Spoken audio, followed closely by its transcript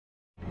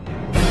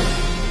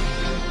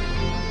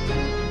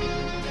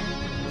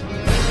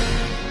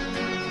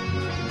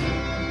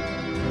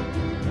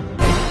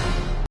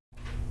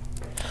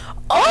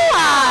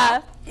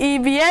y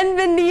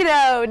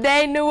bienvenido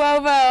de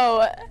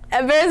nuevo.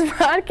 Bears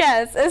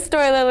Podcast.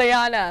 Estoy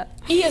Liliana.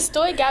 Y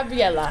estoy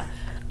Gabriela.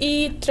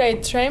 Y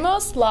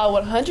traemos la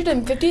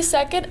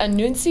 152nd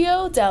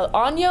anuncio del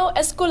año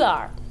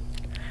escolar.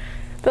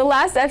 The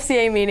last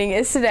FCA meeting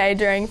is today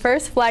during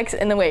First Flex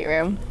in the weight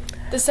room.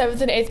 The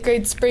 7th and 8th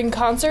grade spring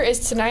concert is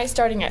tonight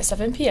starting at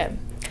 7 p.m.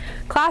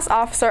 Class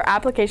officer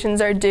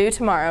applications are due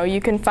tomorrow. You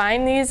can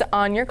find these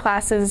on your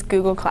class's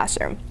Google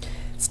Classroom.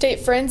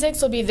 State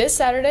forensics will be this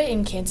Saturday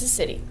in Kansas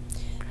City.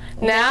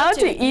 Now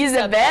to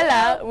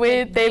Isabella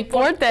with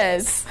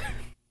Deportes.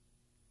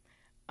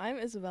 I'm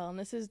Isabel, and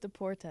this is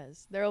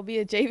Deportes. There will be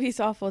a JV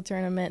softball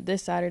tournament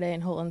this Saturday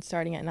in Holton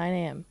starting at 9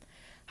 a.m.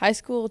 High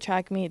school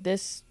track meet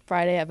this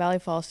Friday at Valley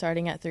Falls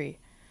starting at 3.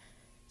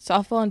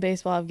 Softball and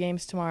baseball have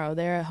games tomorrow.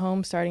 They're at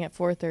home starting at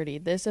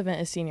 4:30. This event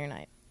is senior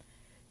night.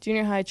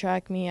 Junior high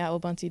track meet at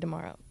Obunzi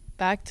tomorrow.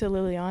 Back to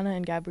Liliana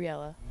and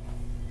Gabriela.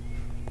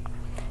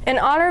 In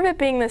honor of it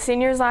being the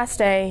seniors' last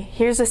day,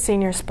 here's a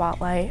senior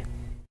spotlight.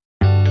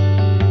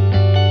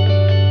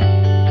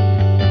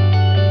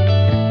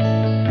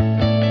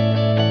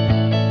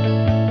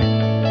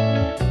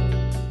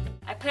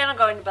 I plan on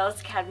going to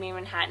Bellis Academy in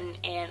Manhattan,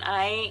 and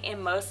I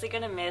am mostly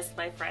going to miss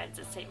my friends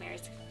at St.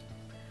 Mary's.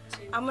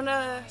 I'm going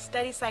to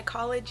study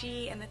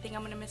psychology, and the thing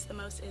I'm going to miss the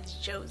most is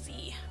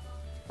Josie.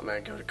 I'm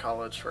going to go to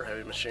college for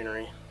heavy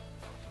machinery.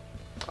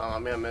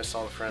 I'm going to miss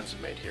all the friends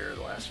I've made here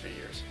the last few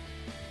years.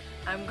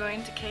 I'm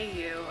going to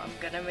KU. I'm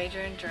going to major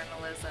in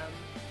journalism.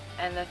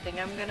 And the thing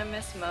I'm going to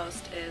miss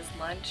most is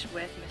lunch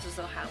with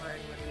Mrs. O'Halloran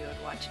when we would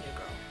watch New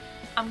Girl.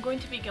 I'm going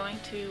to be going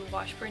to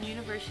Washburn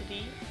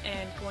University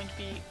and going to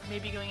be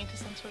maybe going into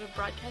some sort of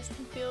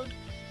broadcasting field,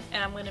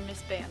 and I'm going to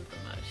miss band the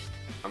most.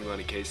 I'm going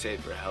to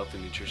K-State for health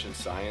and nutrition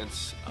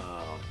science.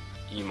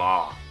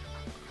 EMA.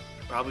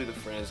 Probably the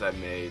friends I've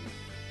made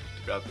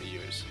throughout the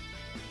years.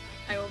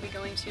 I will be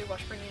going to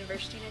Washburn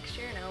University next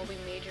year, and I will be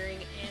majoring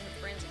in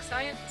forensic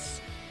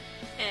science.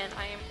 And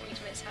I am going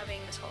to miss having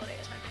Miss Holiday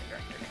as my band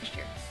director next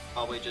year.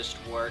 Probably just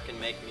work and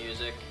make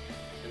music.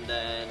 And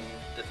then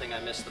the thing I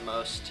miss the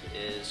most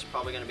is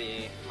probably going to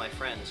be my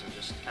friends and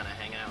just kind of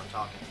hanging out and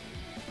talking.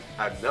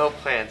 I have no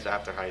plans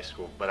after high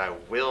school, but I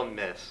will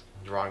miss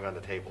drawing on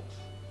the tables.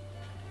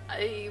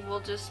 I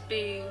will just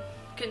be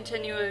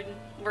continuing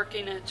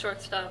working at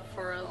shortstop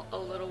for a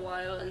little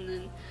while, and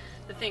then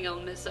the thing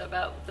I'll miss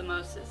about the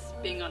most is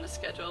being on a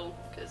schedule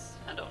because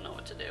I don't know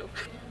what to do.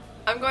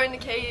 I'm going to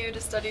KU to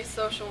study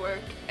social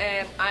work,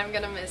 and I'm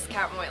going to miss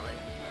Cat Moylan.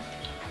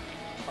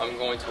 I'm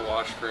going to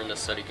Washburn to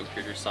study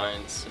computer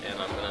science,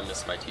 and I'm going to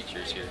miss my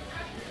teachers here.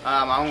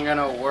 I'm going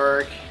to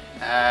work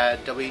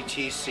at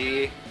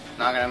WTC,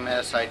 and I'm going to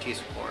miss IT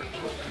support.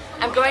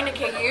 I'm going to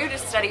KU to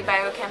study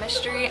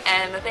biochemistry,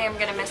 and the thing I'm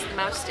going to miss the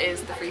most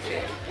is the free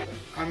food.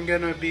 I'm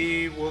going to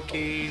be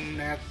working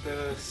at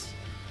the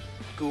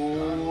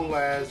school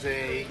as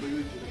a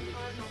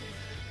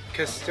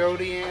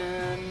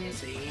custodian,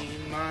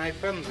 seeing my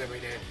friends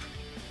every day.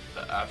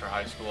 After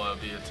high school, I'll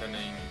be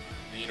attending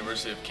the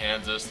University of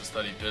Kansas to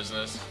study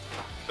business.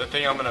 The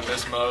thing I'm going to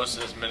miss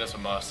most is minutes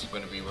with Muss. I'm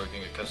going to be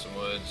working at Custom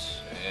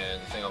Woods,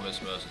 and the thing I'll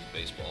miss most is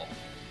baseball.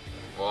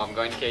 Well, I'm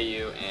going to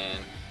KU and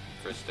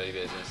for study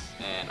business,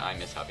 and I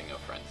miss having no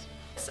friends.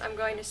 I'm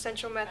going to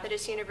Central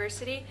Methodist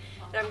University,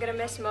 and I'm going to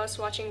miss most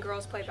watching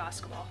girls play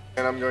basketball.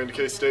 And I'm going to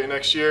K-State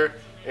next year,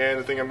 and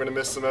the thing I'm going to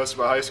miss the most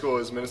about high school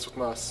is minutes with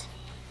Muss.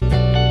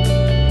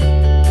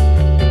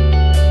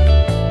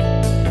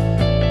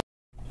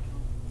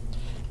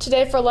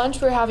 Today for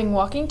lunch we're having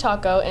walking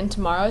taco, and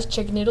tomorrow's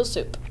chicken noodle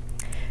soup.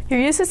 Your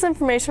useless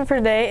information for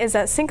today is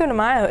that Cinco de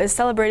Mayo is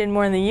celebrated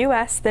more in the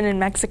U.S. than in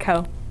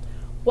Mexico.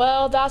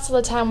 Well, that's all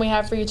the time we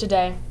have for you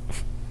today.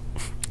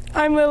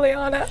 I'm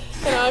Liliana.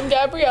 And I'm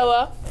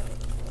Gabriela.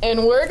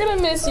 And we're going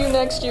to miss you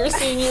next year,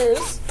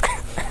 seniors.